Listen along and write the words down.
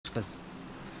because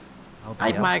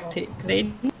I marked it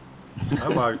green.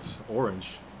 I marked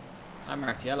orange. I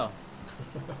marked yellow.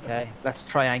 Okay, let's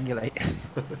triangulate.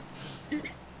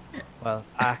 Well,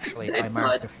 actually, I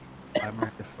marked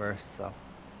it first, so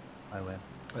I win.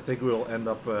 I think we'll end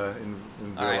up in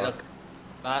Villa. Alright, look.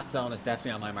 That zone is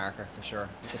definitely on my marker, for sure.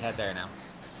 We should head there now.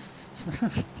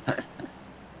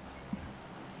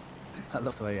 I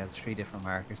love the way you have 3 different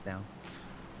markers down.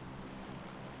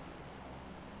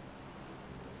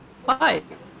 Why?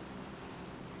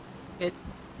 It's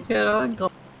your own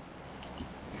goal.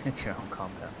 It's your own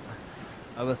compound.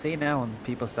 I will see now when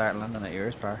people start landing at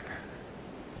yours, Park.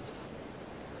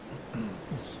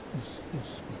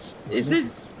 Is it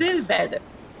still better?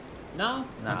 No,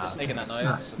 Nah. I'm just making that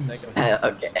noise for the sake of it.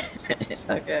 Okay.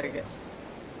 Okay.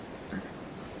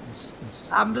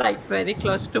 I'm like very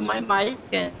close to my mic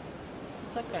and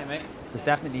It's okay, mate. There's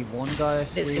definitely one guy I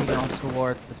see going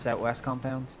towards the southwest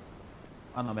compound.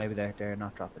 Oh no, maybe they're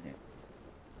not dropping it.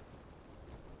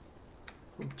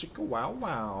 Chicka wow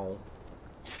wow.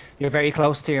 You're very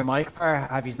close to your mic, Par.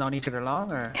 Have you known each other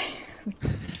long, or?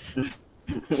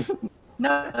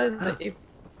 no, if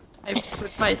I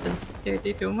put my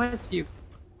sensitivity too much, you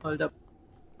hold up.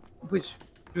 Which.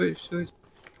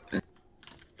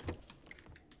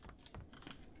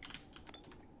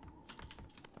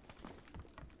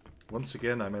 Once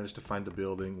again, I managed to find the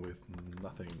building with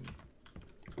nothing.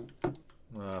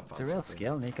 It's a real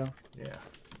skill, Nico. Yeah.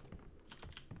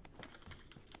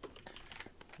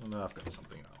 Well, no, I've got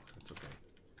something now. It's okay.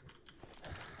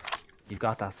 You've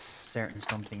got that certain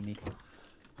something, Nico.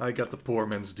 I got the poor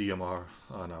man's DMR.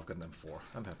 Oh, no, I've got an M4.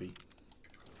 I'm happy.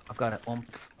 I've got an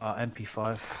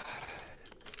MP5.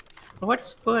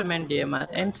 What's poor man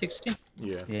DMR? M16?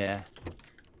 Yeah. Yeah.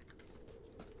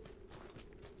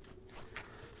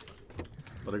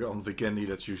 But I got on Vikendi,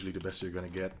 that's usually the best you're gonna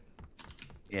get.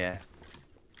 Yeah.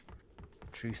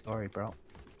 True story, bro.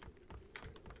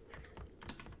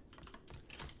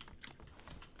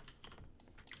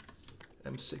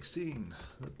 M16,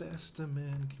 the best a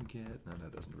man can get. No,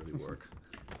 that doesn't really work.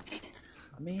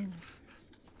 I mean,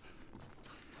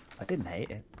 I didn't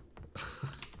hate it.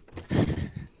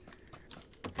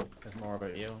 There's more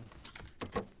about you.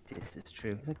 This is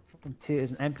true. It's like fucking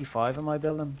there's an MP5 in my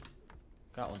building.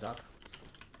 Got one, Doc.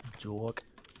 Dog.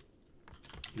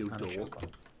 You And a dog. shotgun.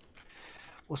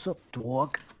 What's up,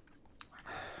 dog?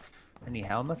 Any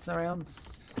helmets around?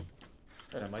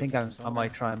 I think I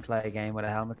might try and play a game with a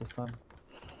helmet this time.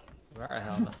 Wear a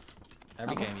helmet.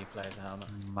 Every game you play is a helmet.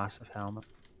 Massive helmet.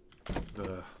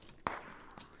 The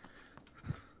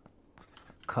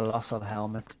Colossal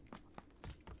helmet.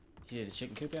 Did you do the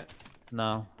chicken coop yet?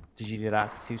 No. Did you do that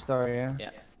 2-star, yeah?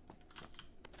 Yeah.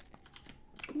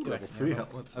 Ooh, level 3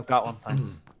 helmets. I've got one,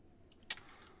 thanks.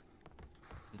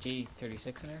 Is the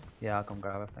G36 in there? Yeah, I'll come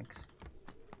grab it, thanks.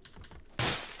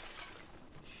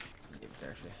 Leave it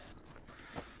there for you.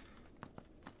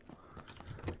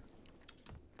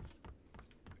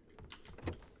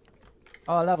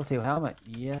 Oh, level 2 helmet.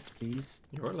 Yes, please.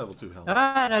 You're a level 2 helmet.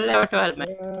 Ah, a level 12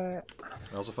 man.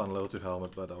 I also found a level 2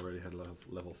 helmet, but I already had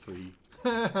level 3.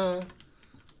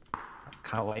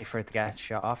 Can't wait for it to get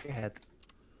shot off your head.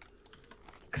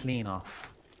 Clean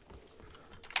off.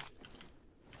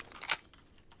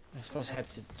 I suppose head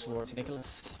towards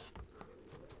Nicholas.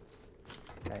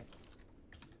 Okay.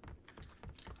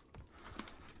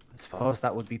 I suppose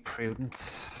that would be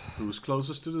prudent. Who's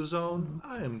closest to the zone?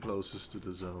 I am closest to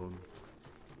the zone.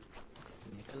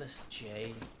 Nicholas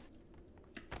J.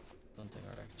 Something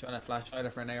or other. Do you want a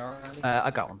flashlighter for an AR, Andy?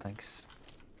 I got one, thanks.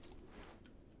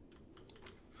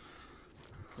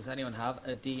 Does anyone have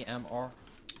a DMR?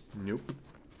 Nope.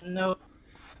 No.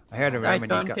 I heard a I rumor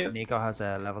don't Nico has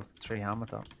a level 3 helmet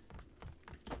though.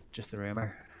 Just a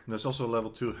rumor. There's also a level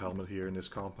 2 helmet here in this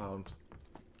compound.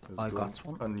 It's I going got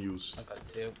one. unused. I've got it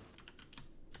too.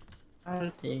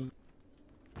 I'll take.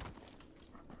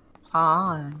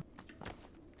 Hi.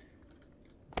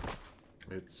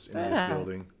 It's in this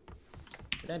building.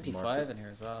 An MP5 in here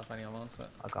as well, if anyone wants it.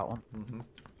 I got one. Mm-hmm.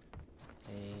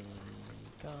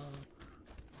 Take on.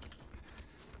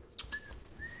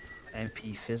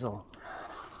 MP Fizzle.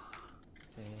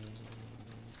 Take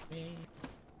me.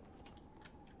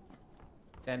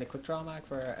 Then the quick draw mag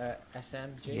for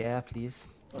SMG. Yeah, please.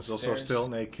 There's also still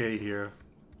an AK here.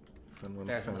 If anyone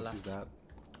There's on the fancies that.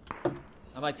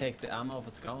 I might take the ammo if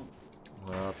it's gone.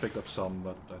 I picked up some,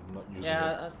 but I'm not using it.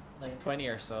 Yeah, like 20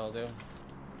 or so I'll do.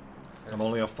 I'm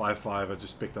only on 5.5. I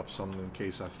just picked up some in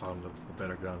case I found a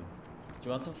better gun. Do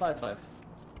you want some 5.5?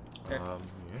 Here. Yeah.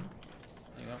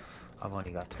 There you go. I've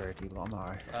only got 30, but I'm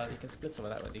alright. You can split some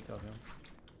of that with Nico if you want.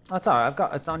 Oh, it's alright. I've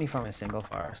got. It's only from a single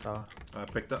fire, so. I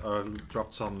picked up,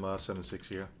 dropped some 7.6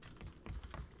 here.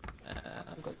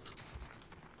 I'm good.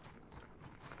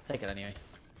 Take it anyway.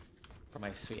 For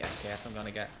my sweet SKS I'm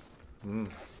gonna get.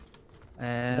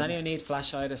 Does anyone need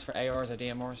flash hiders for ARs or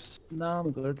DMRs? No,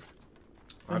 I'm good.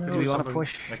 I could Do we use want to something-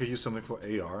 push? I could use something for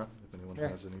AR if anyone Here.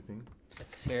 has anything.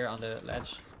 It's here on the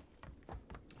ledge.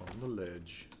 On the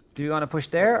ledge. Do we want to push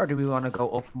there, or do we want to go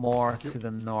up more to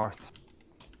the north?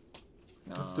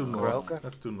 No, Let's do north. Garoka?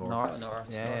 Let's do north. North. North.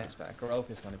 Yeah, North yeah. is better.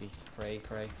 Garoka is gonna be cray.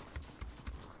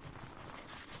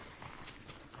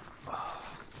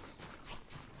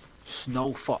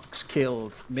 Snow Fox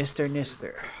killed Mr.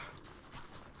 Nister.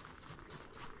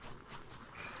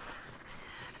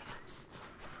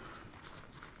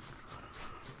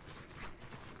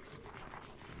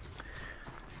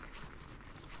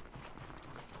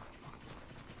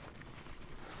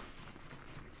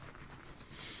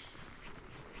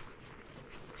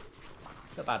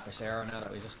 Feel bad for Sarah now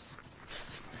that we just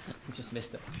just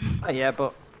missed it. Oh, yeah,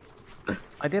 but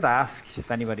I did ask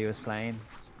if anybody was playing.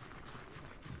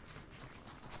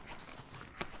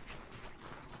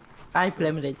 I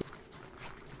blame Reggie.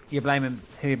 You blame him?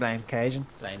 Who you blame? Cajun?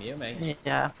 Blame you, mate.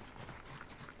 Yeah.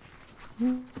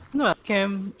 No, I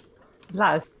came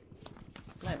last.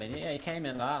 Blame you. Yeah, you came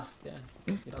in last. Yeah.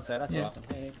 You don't say that too Yeah. often.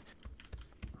 Hey.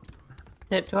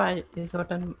 That's why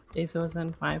it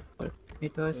wasn't my fault.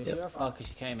 It was It was your fault because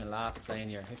you came in last playing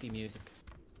your hippie music.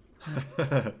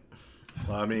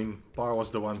 Well, I mean, Bar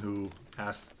was the one who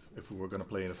asked if we were gonna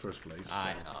play in the first place.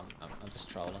 I know, I'm just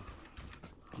trolling.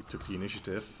 He took the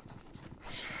initiative.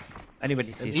 Anybody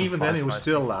And sees some even then, he was 5-5.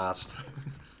 still last.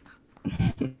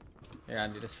 Here,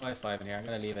 Andy, there's 5-5 in here. I'm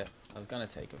gonna leave it. I was gonna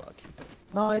take it, but I'll keep it.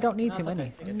 No, I don't need No, too it's okay, many.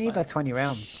 take I it, need it's like fine. 20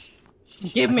 rounds.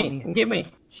 Give me.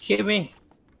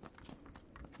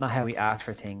 It's not how we ask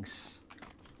for things.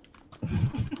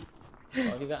 What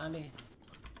have you got, Andy?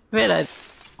 Wait,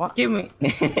 What? give me.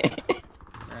 Here,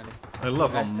 Andy. I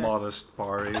love how Rest it. modest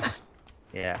Bar is.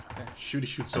 Yeah. Shooty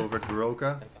shoots over at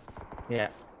Garoka. Take that. Yeah.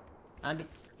 Andy,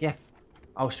 Yeah.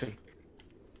 Oh, sweet.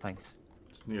 Thanks.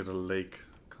 It's near the lake.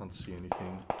 Can't see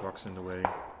anything. Rocks in the way.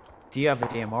 Do you have a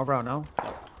DMR, bro? No?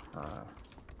 no.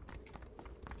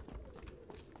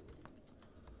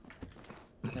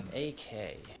 An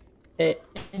AK.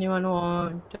 Anyone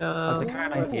want? There's a car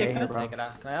 98 here, bro. Take it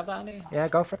out. Can I have that, Andy? Yeah,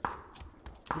 go for it.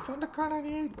 You found the car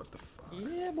 98? What the fuck?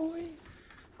 Yeah, boy.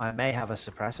 I may have a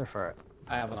suppressor for it.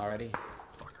 I have one already.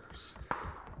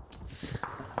 Fuckers.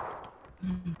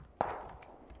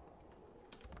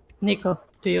 Nico,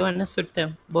 do you want to shoot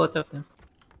them? Both of them.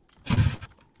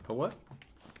 A what?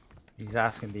 He's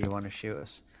asking, do you want to shoot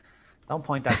us? Don't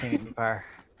point that thing at me, Par.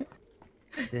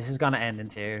 This is gonna end in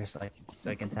tears, like,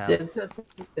 so I can tell. That's what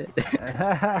he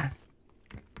said.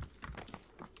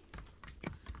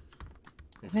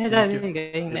 Where are you going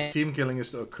If next? team killing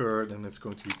is to occur, then it's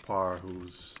going to be Par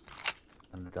who's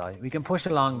And die. We can push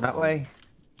along that way,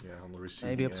 on the receiving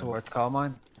maybe up end. towards coal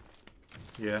mine.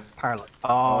 Yeah. Par.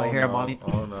 Oh, I hear no. mommy.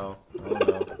 Oh no. Oh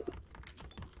no.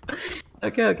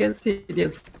 Okay,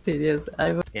 serious.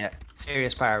 I will. Yeah,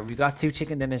 serious Par. We got 2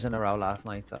 chicken dinners in a row last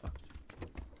night, so.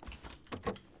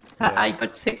 Yeah. I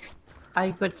got 6.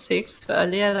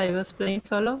 Earlier I was playing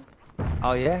solo.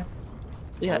 Oh yeah?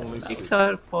 Yeah, Only 6 6.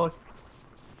 or 4.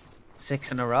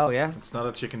 6 in a row, yeah? It's not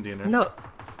a chicken dinner. No.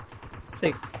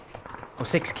 6. Oh,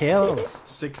 6 kills.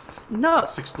 No.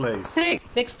 Sixth place.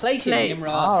 6. Sixth place, you Play.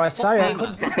 Nimrod. Oh, right, Fuck sorry, I me,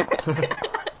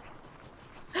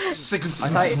 man. Sixth.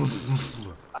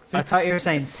 I thought you were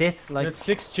saying Sith, like That's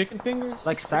 6 chicken fingers?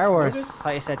 like 6 Star Wars. I nuggets?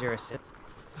 thought you said you were a Sith.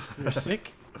 You're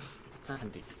sick?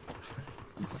 Andy.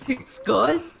 6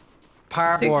 goals.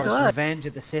 Par 6 Wars, what? Revenge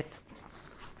of the Sith.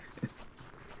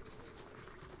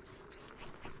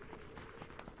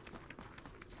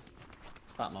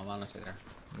 Got my monitor there.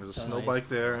 There's a So snow nice. bike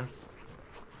there.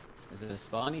 Is it a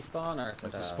spawny spawn or is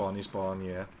it That's a... the spawny spawn,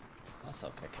 yeah. That's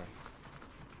okay.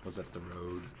 Was at the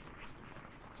road.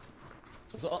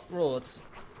 Was it up roads?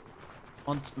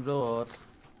 Onto the road.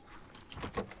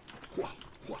 Hua,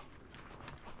 hua.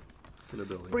 Kill a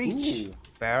building. Breach. Ooh,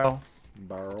 Barrel.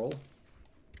 barrel.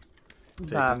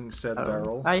 Bar- Taking said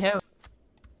barrel. I have.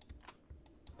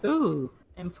 Ooh,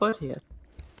 M4 here.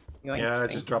 Yeah, I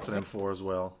just dropped an M4 as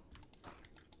well.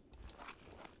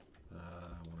 I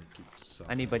want to keep some.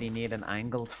 Anybody need an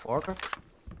angled foregrip?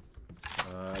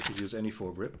 I could use any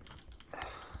foregrip.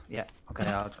 Yeah, okay,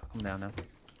 I'll come down now.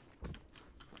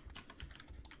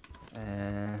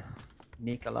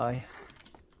 Nikolai.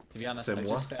 To be honest, C'est I moi.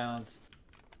 just found...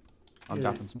 I'm Yeah.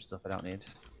 dropping some stuff I don't need.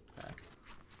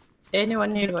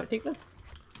 Anyone need vertical?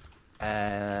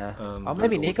 Oh,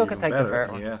 maybe Virgo would Nico be can even take the better,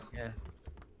 vert one. yeah. Yeah.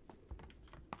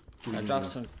 I dropped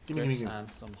some Gimme, grips gimme. and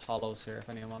some hollows here if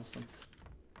anyone wants them.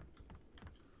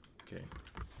 Okay.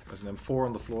 There's an M4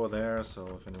 on the floor there,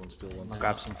 so if anyone still wants I'll it.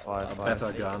 grab some 5. A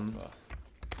better gun.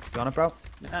 You want it, bro?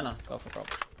 No, go for bro.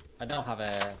 I don't have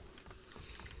a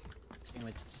thing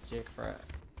with jig for a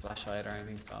flash hider or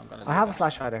anything, so I'm gonna. I have a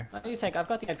flash hider. I need to take. I've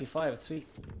got the MP5. It's sweet.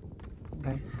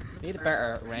 Okay. Need a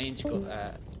better range than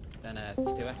a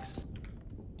 2x.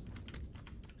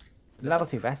 Level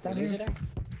 2 vest down Lose here. it there?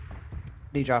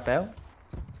 Did he drop out?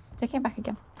 They came back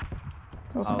again.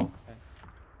 It wasn't me.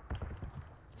 Oh.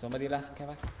 Somebody last and came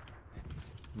back.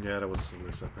 Yeah, that was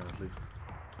Alyssa apparently.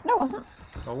 No, it wasn't.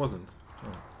 Oh, it wasn't.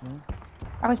 Oh.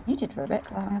 I was muted for a bit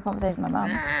because I was having a conversation with my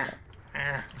mum.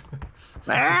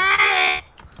 I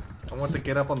want to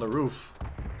get up on the roof.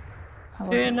 I Do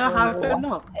you wasn't know sure how what to I wanted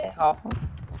knock? to hit half of.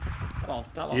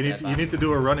 That won't You get need to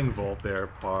do a running vault there,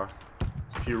 Par.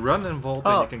 If you run and vault,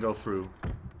 then Oh. you can go through.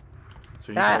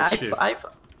 So you Yeah, need to shift.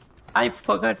 I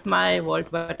forgot my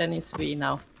vault button is free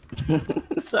now.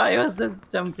 So I was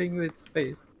just jumping with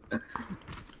space.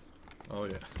 Oh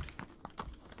yeah.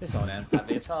 This won't end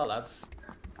badly at all, lads.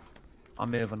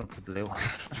 I'm moving up to blue.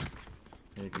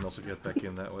 And you can also get back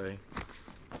in that way.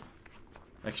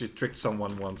 Actually tricked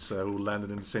someone once who landed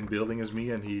in the same building as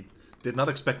me, and he did not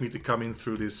expect me to come in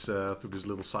through this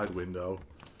little side window.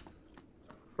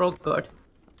 Oh god.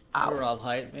 We were all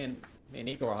hiding. Me and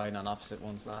Nico were hiding on opposite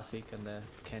ones last week in the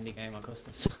Vikendi game on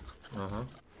customs.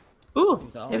 Ooh,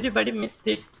 Who's on? everybody missed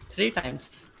this 3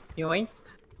 times. Yoink.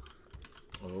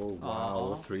 Oh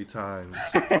wow, 3 times.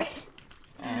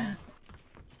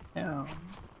 Oh.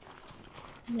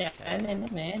 Yeah,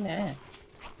 nah.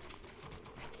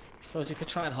 Suppose you could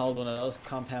try and hold one of those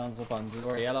compounds up on blue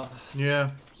or yellow.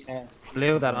 Yeah.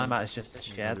 Blue that I'm at is just a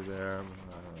shed. Maybe there.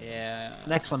 Yeah.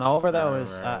 Next one over though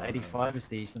is Right. 85 is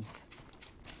decent.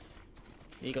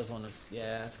 Eagles one is,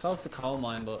 yeah, it's close to coal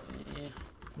mine, but yeah.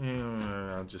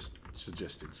 Yeah, I'm just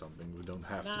suggesting something. We don't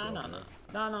have to go there.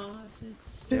 No,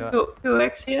 it's... Yeah.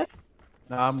 2x here?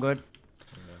 No, I'm good.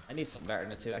 I need something better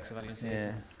than a 2x if anyone sees Yeah.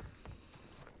 it.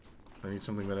 I need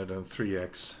something better than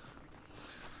 3x.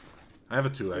 I have a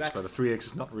 2x, but a 3x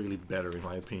is not really better in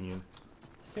my opinion.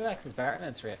 2x is better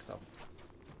than 3x though.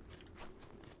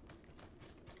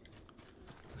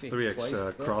 3x Twice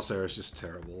as good. crosshair is just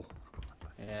terrible.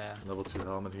 Yeah. Level 2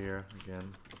 helmet here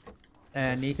again.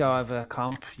 Nico, I have a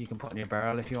comp you can put in your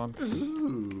barrel if you want.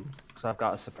 Ooh. So I've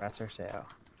got a suppressor, so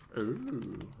Ooh.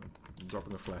 I'm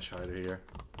dropping a flash hider here.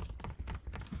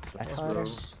 flash Yes, hider. bro.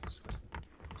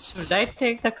 Should I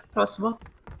take the crossbow?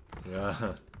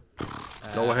 Yeah.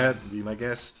 Go ahead, be my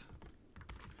guest.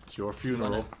 It's your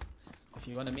funeral. If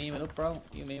you want to meme it up, bro,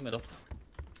 you meme it up.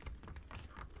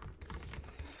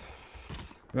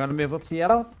 You want to move up to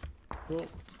yellow? Cool.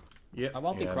 Yeah. I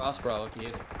won't be cross, bro, if you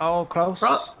use it. Oh, close. Bro.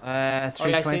 Oh yeah,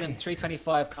 I seen 320. him.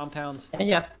 325 compound.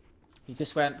 Yeah. He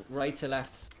just went right to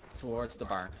left towards the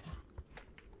barn.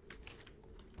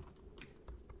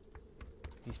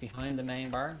 He's behind the main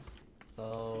barn.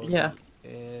 So Yeah. he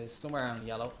is somewhere on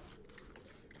yellow.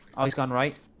 Oh, he's gone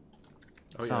right.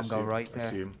 Oh, Saw yeah, I him see go him. right I there.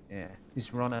 see him. Yeah,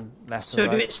 he's running left to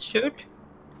Should we right. shoot?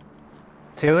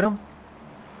 2 of them.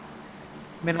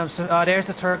 I mean, oh, there's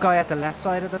the third guy at the left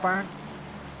side of the barn.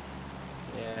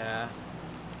 Yeah.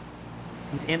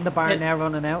 He's in the barn Yeah. now,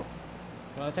 running out.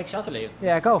 You want to take a shot or leave?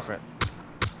 Yeah, go for it.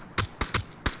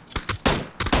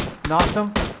 Knocked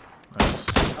him.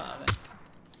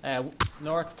 Nice.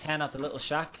 North 10 at the little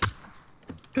shack.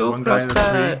 2 One guy plus at the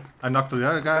the... tree. I knocked the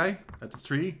other guy at the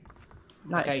tree.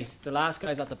 Nice. Okay, the last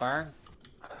guy's at the barn.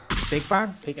 Big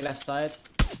barn. Pick your left side.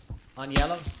 On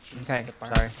yellow. Jesus, Okay, the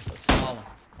barn. sorry. The small one.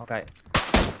 Okay.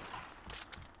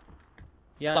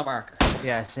 Yellow marker.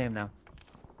 Yeah, same now.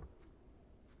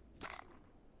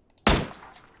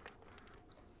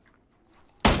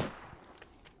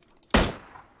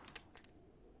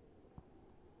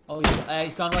 Oh,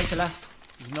 he's gone right to left.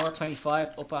 He's north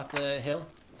 25 up at the hill.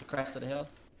 The crest of the hill.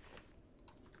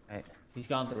 Right. He's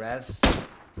gone to res.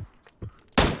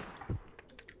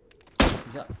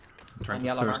 He's up. I'm trying On to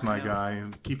yellow thirst my marker now. guy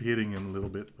and keep hitting him a little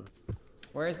bit. But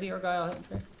Where is the other guy I'll hit him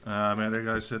for? my other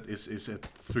guy said is at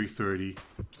 330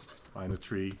 behind a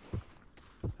tree.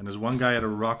 And there's one guy at a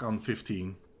rock on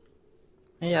 15.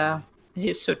 Yeah,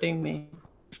 he's shooting me.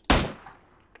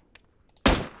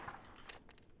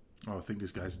 Oh, I think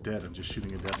this guy's dead. I'm just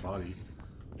shooting a dead body.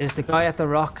 Is the guy at the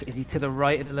rock? Is he to the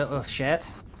right of the little shed?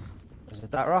 Is it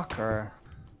that rock or?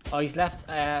 Oh, he's left.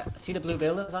 See the blue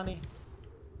buildings, Andy?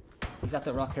 He's at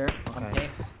the rock here. On Okay.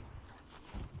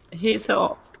 pink. He's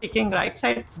picking right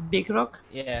side, big rock.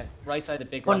 Yeah, right side of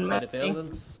the big One rock by the map,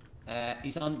 buildings.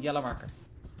 He's on yellow marker.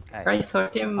 Okay. Guys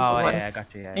hurt him Oh, once yeah, I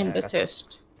got you, yeah, in I the got you.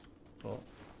 chest. Cool.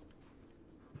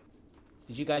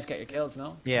 Did you guys get your kills?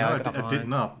 No. Yeah, No, I got I did mine.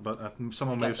 not, but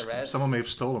someone You may got the have res? someone may have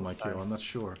stolen my kill. I'm not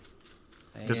sure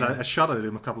because Yeah. I shot at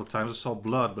him a couple of times. I saw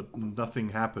blood, but nothing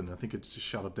happened. I think it's just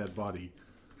shot a dead body.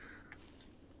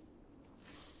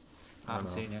 I haven't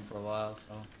know. seen him for a while,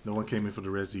 so. No one came in for the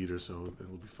res either, so it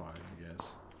will be fine, I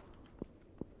guess.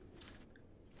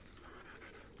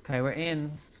 Okay, we're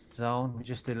in zone. We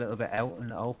just did a little bit out in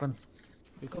the open.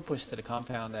 We could push to the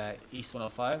compound east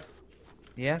 105.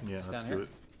 Yeah? Yeah, It's let's down do here. it.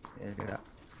 Yeah, do that.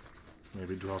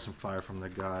 Maybe draw some fire from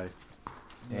that guy.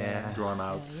 Yeah. Draw him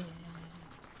out.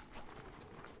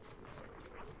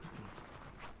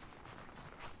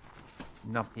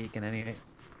 Not peeking anyway.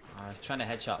 I was trying to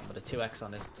headshot him, but a 2x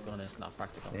on this gun is not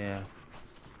practical. Yeah.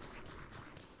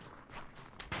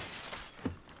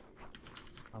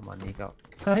 Come on, Nico.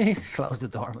 Close the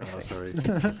door in my Oh, face. sorry.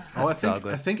 Oh, It's all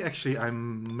good. I think actually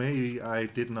I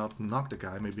did not knock the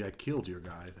guy. Maybe I killed your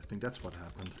guy. I think that's what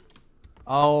happened.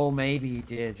 Oh, maybe you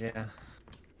did, yeah.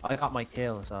 I got my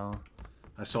kill, so...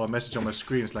 I saw a message on my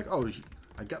screen. It's like, oh,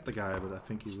 I got the guy, but I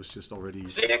think he was just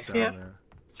already Yes, down yeah. there.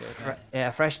 Cheers,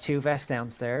 Yeah, fresh 2 vest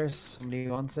downstairs. Somebody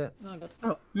wants it. No, good.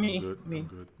 Oh, me. I'm good. Me. I'm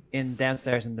good. In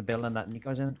downstairs in the building that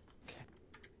Nico's in.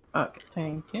 Okay,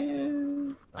 thank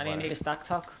you. I need a stack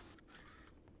talk.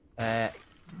 Yeah,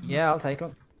 I'll take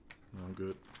it. I'm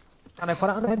good. Can I put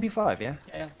it on the MP5, yeah?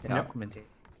 Yeah. Yeah, I'll come into you.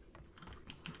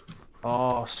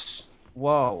 Oh,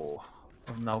 whoa.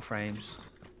 No frames.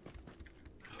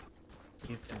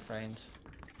 You've been framed.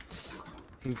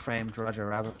 2 framed Roger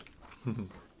Rabbit.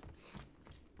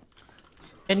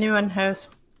 Anyone has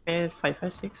spare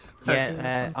 556?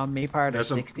 Yeah, on me part There's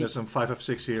of some 60. there's some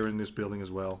 5F6 here in this building as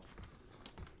well.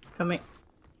 Coming.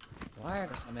 Why are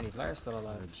there so many players still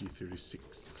alive?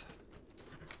 G36.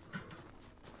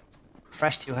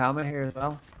 Fresh 2 helmet here as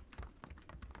well.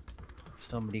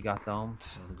 Somebody got domed.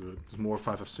 I'm good. There's more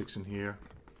 5F6 in here.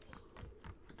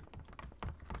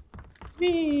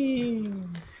 Whee!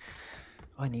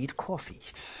 I need coffee.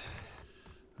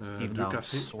 Even do though I'm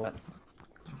coffee? sweating.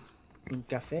 Un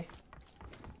cafe?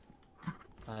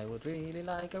 I would really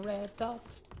like a red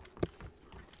dot.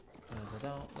 Cause I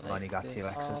don't like Only got this 2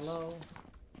 X's. hollow.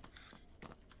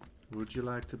 Would you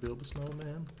like to build a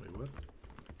snowman? Wait, what?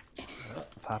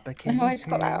 Papa, can No, you I just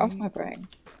got that hear off me? my brain.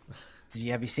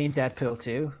 Have you seen Deadpool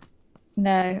 2?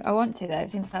 No, I want to though.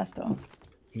 I've seen the first one.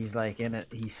 He's like in it,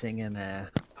 he's singing,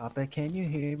 Papa, can you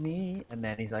hear me? And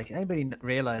then he's like, anybody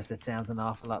realize it sounds an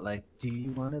awful lot like, do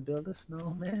you want to build a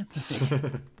snowman?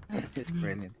 It's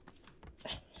brilliant.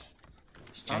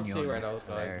 It's I don't see where genuinely those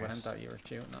guys hilarious. went that you were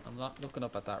shooting at. I'm not looking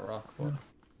up at that rock, but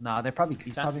No, they're probably.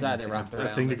 He's chances probably are they wrapped I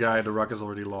around. think the this. guy at the rock is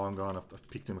already long gone. I've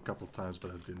picked him a couple of times,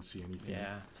 but I didn't see anything.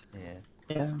 Yeah. Yeah.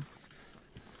 Yeah.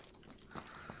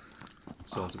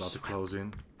 Someone's about to close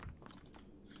in.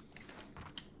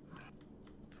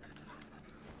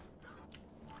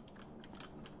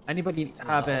 Anybody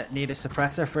have need a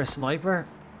suppressor for a sniper?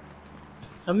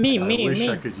 Me, I me, wish me.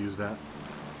 I could use that.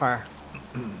 Or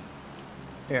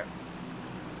here.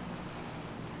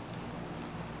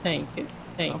 Thank you.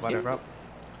 Thank Oh, you. whatever.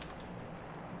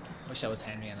 Wish I was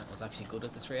Henry and it was actually good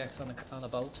at the 3x on a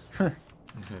boat.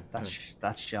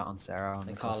 That's shot on Sarah. On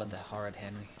They the call custom. it the horrid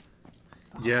Henry.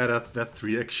 Yeah, that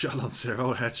 3x shot on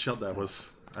Zero headshot, that was...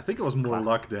 I think it was more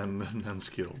luck than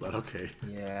skill, but okay.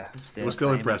 Yeah. It was still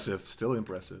claiming. impressive. Still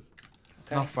impressive.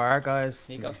 Okay. Not far, guys.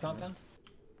 Nico's compound?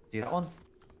 Do that one?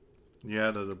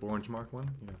 Yeah, the orange mark one.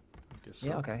 Yeah, I guess so.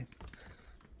 Yeah. Okay.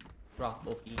 Drop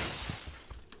up east.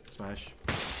 Smash.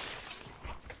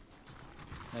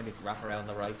 Maybe wrap around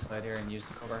the right side here and use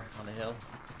the cover on the hill.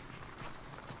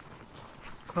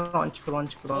 Crunch,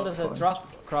 crunch, Oh, crunch. there's a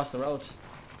drop across the road.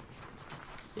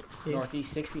 Yeah.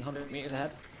 Northeast 60, 100 meters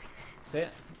ahead. See it?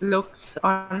 Looks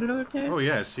unloaded. Oh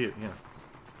yeah, I see it. Yeah.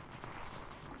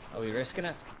 Are we risking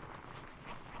it?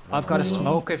 I've got a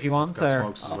smoke if you want. Got Or...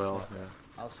 smokes as I'll well. smoke it.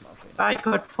 Yeah. I'll smoke it. I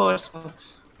got 4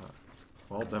 smokes.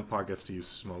 Well, then Park gets to use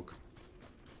the smoke.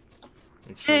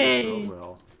 Make sure Hey. you throw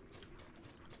well.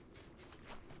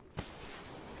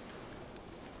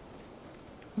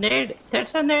 Nade.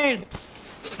 There's a nade.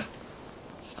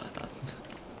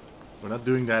 We're not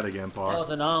doing that again, Park. Oh,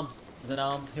 it's an arm. There's an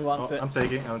arm. Who wants Oh, it? I'm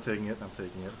taking it. I'm taking it.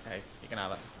 Okay, you can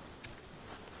have it.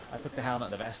 I took the helmet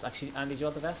and the vest. Actually, Andy, do you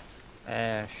want the vest?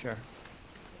 Sure.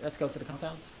 Let's go to the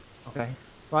compound. Okay.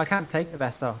 Well, I can't take the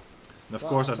vest though. And of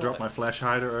Well, course, I so dropped that- my flash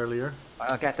hider earlier.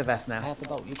 I'll get the vest I now. have the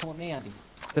boat. You come with me, Andy.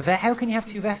 The vest? How can you have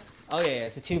 2 vests? Oh, yeah,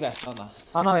 it's a 2 vest. Oh, no.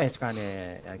 Oh no, it's grand.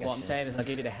 Yeah, I guess. What I'm saying is I'll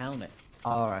give you the helmet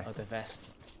All right. or the vest.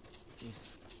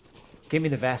 Jesus. Give me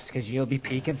the vest because you'll be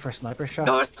peeking for sniper shots.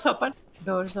 Doors open.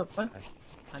 Doors open.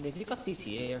 Andy, have you got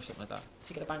CTA or something like that? Did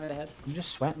you get a bang in the head? I'm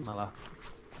just sweating a lot.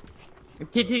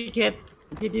 Did you get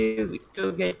Did you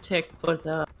to get checked for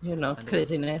the,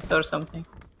 craziness or something?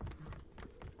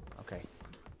 Okay.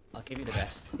 I'll give you the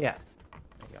best. Yeah.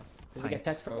 There you go. Did we get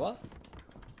text for what?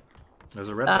 There's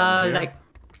a red button here. Like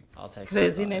I'll take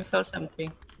craziness or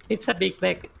something. It's a Big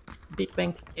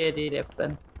Bang Theory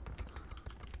reference.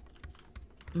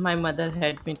 My mother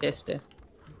had me tested.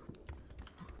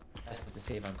 Tested to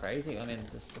see if I'm crazy. I mean,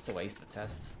 that's a waste of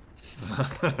test.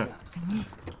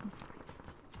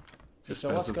 Just So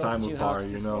spend what some scope time did with you have Bar,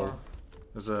 you know. before?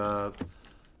 There's a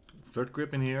third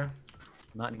grip in here.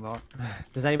 Not anymore.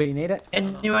 Does anybody need it?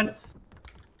 Anyone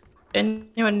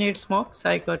need smokes?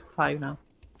 I got 5 now.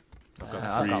 I've got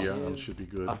I've 3, got that should be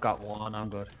good. I've got 1. I'm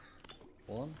good.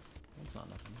 One? That's not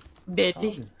nothing.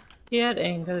 Betty here,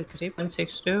 angle grip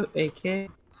 162 AK,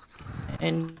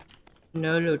 and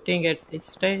no looting at this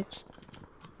stage.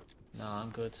 No, I'm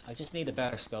good. I just need a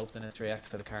better scope than a 3x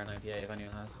for the Car 98 if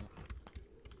anyone has one.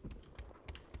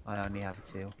 I only have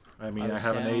 2. I mean, Oh, I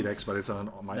have an sounds- 8x, but it's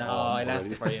on my No, arm I left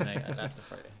already. it for you, mate. I left it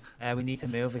for you. We need to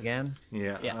move again.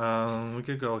 Yeah, Yeah. we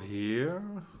could go here.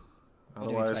 Or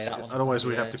do we play that one Otherwise from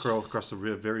we the have to edge? crawl across a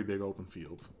very big open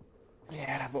field.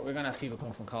 Yeah, but we're gonna have people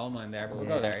coming from coal mine there, but we'll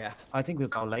go Yeah. there, yeah. I think we'll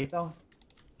go late though.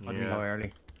 Or do we go Yeah,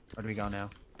 early? Or do we go now?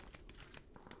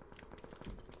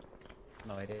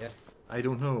 No idea. I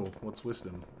don't know. What's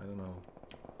wisdom? I don't know.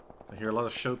 I hear a lot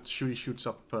of shoots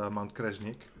up Mount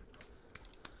Kresnik.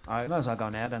 Alright, might as well go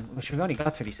now then. We've only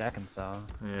got 30 seconds, so...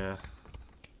 Yeah.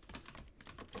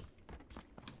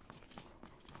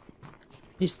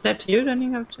 Is that you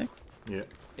running outside? Yeah.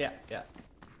 Yeah, yeah.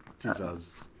 Tis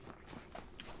us.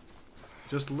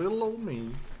 Just little old me.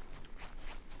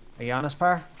 Are you honest,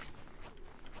 Par?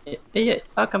 Yeah.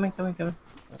 Oh, coming. So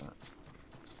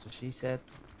she said.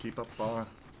 Keep up, Bar.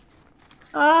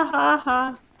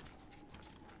 Ha.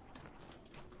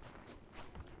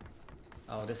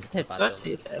 Oh, this is a That's bad what she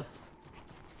building. said.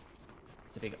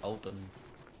 It's a big open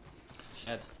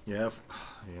shed. Yeah.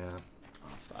 Yeah. Oh,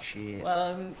 fuck. Shit.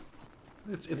 Well,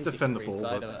 It's at least you can breathe defendable,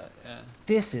 inside but of it, yeah.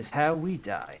 This is how we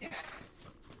die.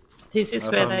 This is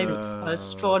I where found, I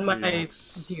first stole my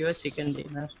 3x. Dio chicken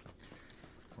dinner.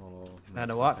 Oh,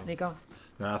 And a what, Nico?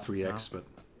 Nah, 3x, but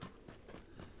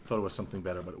thought it was something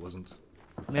better, but it wasn't.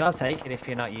 I mean, I'll take it if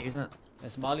you're not using it.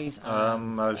 There's Molly's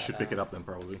and... I should pick it up then,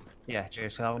 probably. Yeah,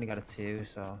 cheers. So I only got a 2,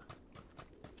 so...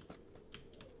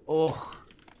 Oh,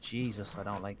 Jesus, I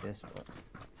don't like this, but...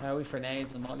 How are we for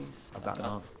nades and Molly's? I've got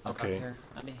none. I've got Okay. here.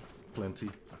 Andy, Plenty.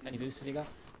 any boosts have you got?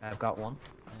 I've got 1.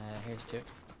 Here's 2.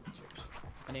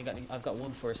 Any got any? I've got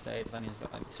 1 first aid if anyone's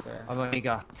got any spare. I've only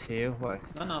got 2. What?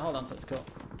 No, hold on, so it's cool.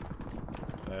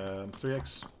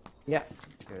 3x. Yeah.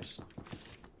 Cheers.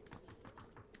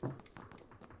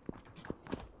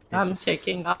 I'm This is-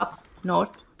 taking up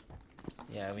north.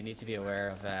 Yeah, we need to be aware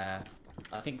of, I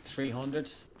think 300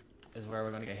 is where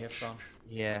we're gonna get hit from.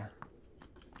 Yeah.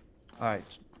 Alright.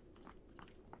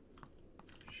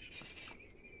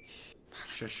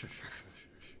 Shush.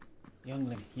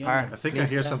 Youngling. Alright. I think I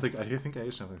hear something. I think I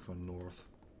hear something from north.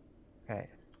 Okay.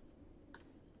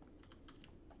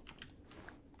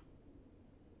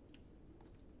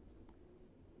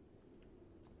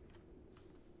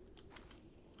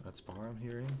 That's Bar I'm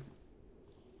hearing.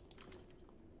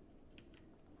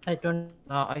 I don't.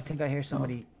 No, I think I hear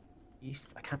somebody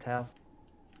east. I can't tell.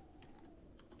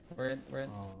 We're in.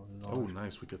 Oh, Oh, Lord.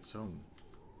 nice. We get some.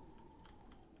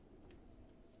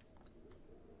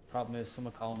 Problem is, some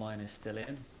of coal mine is still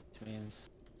in, which means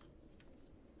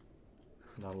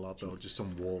Not a lot though. Just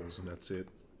some walls, and that's it.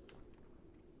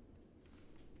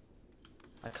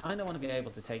 I kind of want to be able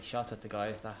to take shots at the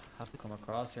guys that have to come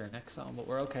across here next zone, but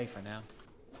we're okay for now.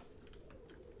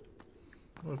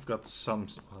 We've got some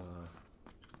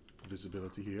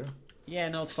visibility here. Yeah,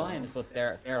 no, it's fine, but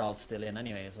they're all still in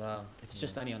anyway as well. It's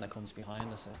just anyone that comes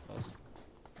behind us, I suppose.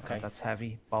 Okay. That's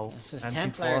heavy. Bolt. So there's M24.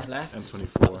 10 players left.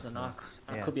 M24. That was a knock.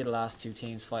 That Yeah. could be the last 2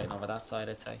 teams fighting over that side,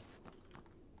 I'd say.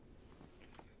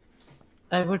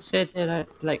 I would say there are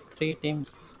like 3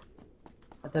 teams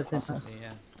other than us. Possibly,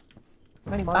 yeah.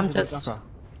 How many I'm miles have we just- got from?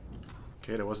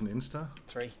 Okay, there was an insta,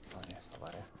 3. Oh, yeah, it's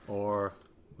not bad. or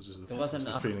was this There was a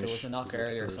knock. There was a knock Was it the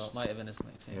earlier, so it first? might have been a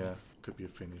smite team. Yeah, could be a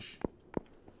finish.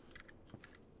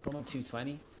 Coming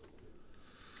 220.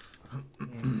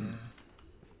 Yeah.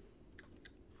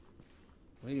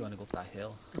 Really want to go up that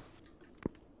hill.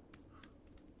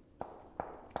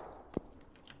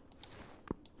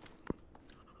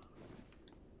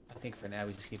 I think for now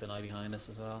we just keep an eye behind us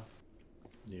as well.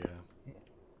 Yeah.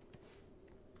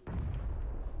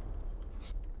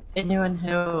 Anyone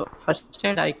have first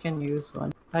aid? I can use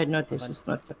one. I know this Fine. is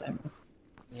not the time.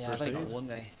 Yeah, I've First only got aid? one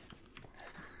way.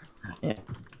 Yeah. There you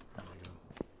go.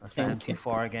 That's the Thank you.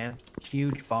 M24 again.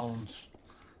 Huge bones.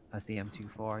 That's the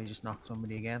M24. He just knocked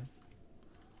somebody again.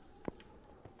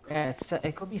 Yeah,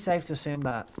 it could be safe to assume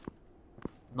that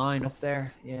 9 up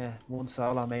there. Yeah, 1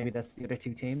 solo. Maybe that's the other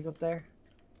 2 teams up there.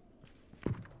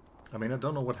 I mean, I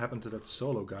don't know what happened to that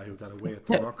solo guy who got away at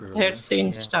the rock earlier. That's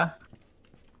Insta.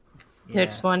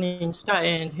 That's Yeah. one Insta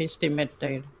and his teammate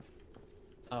died.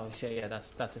 Oh, so yeah,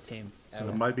 that's a team. So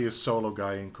it might be a solo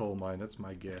guy in coal mine. That's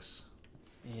my guess.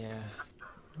 Yeah.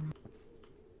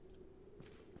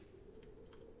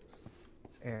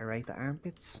 Aerate the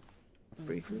armpits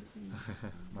briefly.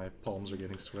 My palms are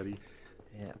getting sweaty.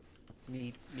 Yeah.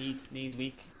 Need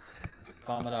weak.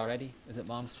 Vomit already. Is it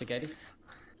mom's spaghetti?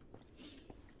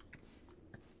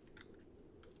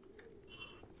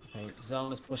 Okay,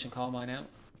 Zone is pushing coal mine out.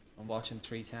 I'm watching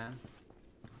 310.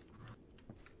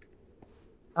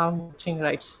 I'm watching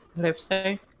left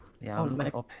side. Yeah, On I'm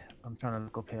map. up. I'm trying to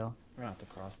look uphill. We're gonna have to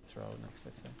cross this road next,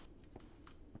 I'd say.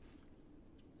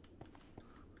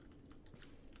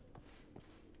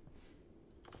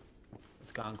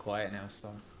 It's gone quiet now, so.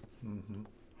 Mm-hmm.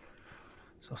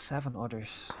 So 7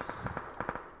 others.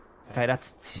 Okay,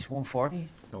 that's 140.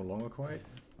 No longer quiet.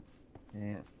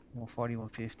 Yeah, 140,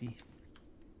 150.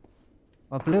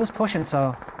 Well, blue's pushing,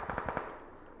 so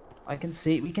I can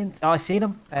see. We can. Oh, I see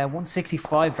them.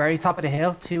 165, very top of the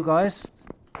hill. 2 guys.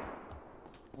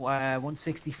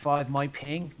 165, my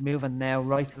ping, moving now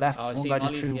right to left. Oh, I One see guy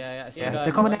just Molly's, threw. yeah, I see Yeah, a guy they're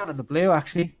on coming the down in the blue.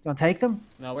 Actually, you want to take them?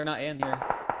 No, we're not in here.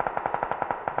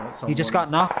 Oh, He just got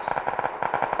someone- knocked.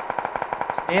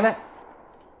 Steal it.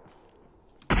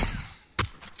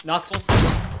 Knocked one.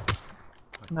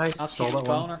 Nice. Knocked Saw huge that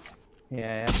one. boner.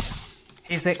 Yeah, yeah.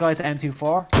 He's the guy at the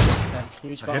M24. Okay,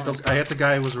 huge I hit, boner. I hit the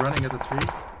guy who was running at the tree.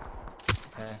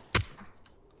 Okay.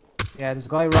 Yeah, there's a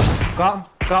guy. Got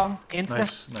him. Insta.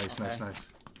 Nice, nice, nice, Okay. nice.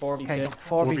 4v2. Okay,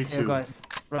 4v2 4v2. guys.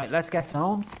 Right, let's get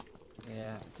zone.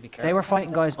 Yeah, to be careful. They were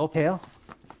fighting guys uphill,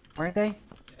 weren't they?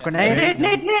 Grenade.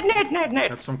 Net.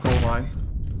 That's from coal mine.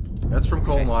 That's from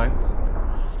coal Okay. mine.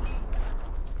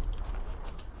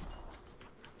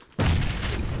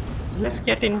 Let's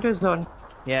get into zone.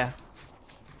 Yeah.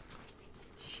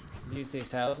 Use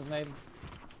these houses, maybe.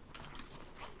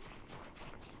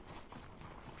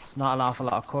 It's not an awful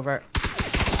lot of cover.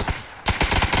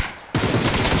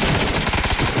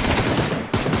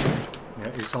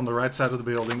 Yeah, he's on the right side of the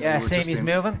building. Yeah, We were same. just He's in.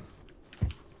 moving.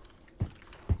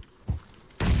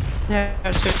 Yeah,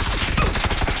 that's it.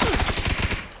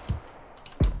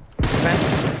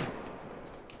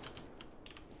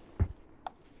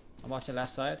 I'm watching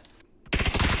left side.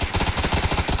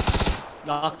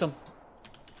 Knocked him.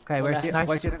 Okay, Oh, where's that's the nice.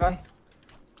 where's the other guy?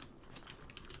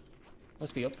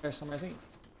 Must be up there somewhere, is he?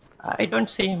 I don't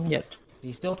see him yet.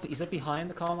 He's up behind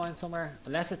the coal mine somewhere.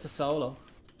 Unless it's a solo.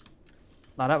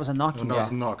 No, that was a knock. Oh, you no, got.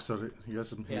 it's knock, so he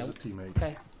has a Yeah. teammate.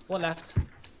 Okay, one left.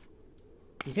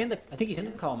 He's in the. I think he's in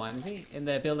the coal mine, is he? In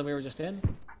the building we were just in.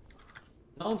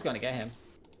 No one's gonna get him.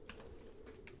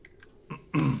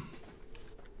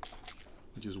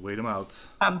 Just wait him out.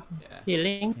 I'm Yeah.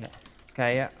 healing. Yeah.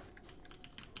 Okay, yeah.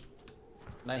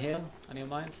 Can I heal? Anyone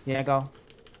mind? Yeah, go.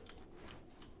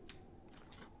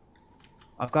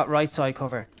 I've got right side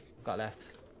cover. Got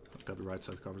left. I've got the right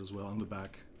side covered as well on the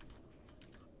back.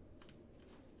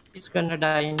 He's gonna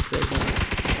die in prison.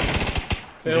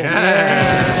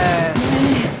 Yeah!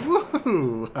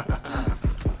 Woohoo!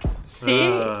 See?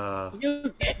 Uh,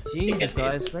 You get Jesus,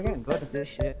 guys, we're getting good at this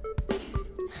shit.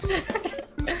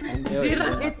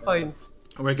 0 hit points.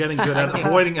 we're getting good at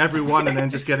avoiding everyone and then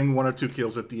just getting 1 or 2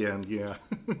 kills at the end, yeah.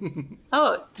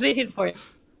 Oh, 3 hit points.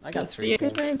 I got Let's 3 see.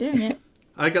 Good way kills. of doing it.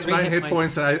 I got 3 9 hit hit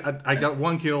points points. and I got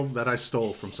 1 kill that I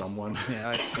stole from someone. Yeah,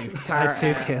 I had 2, Car,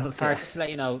 2 kills. Car, just to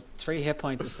let you know, 3 hit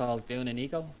points is called doing an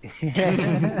ego.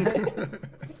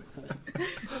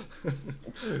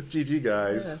 GG,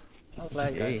 guys. Well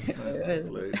played, guys.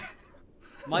 Played.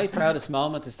 My proudest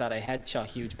moment is that I headshot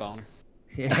huge boner.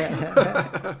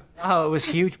 Yeah. Oh, it was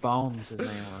Huge Bones, his name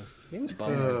was. Huge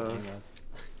boner his name was.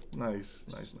 Nice,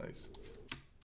 nice, nice.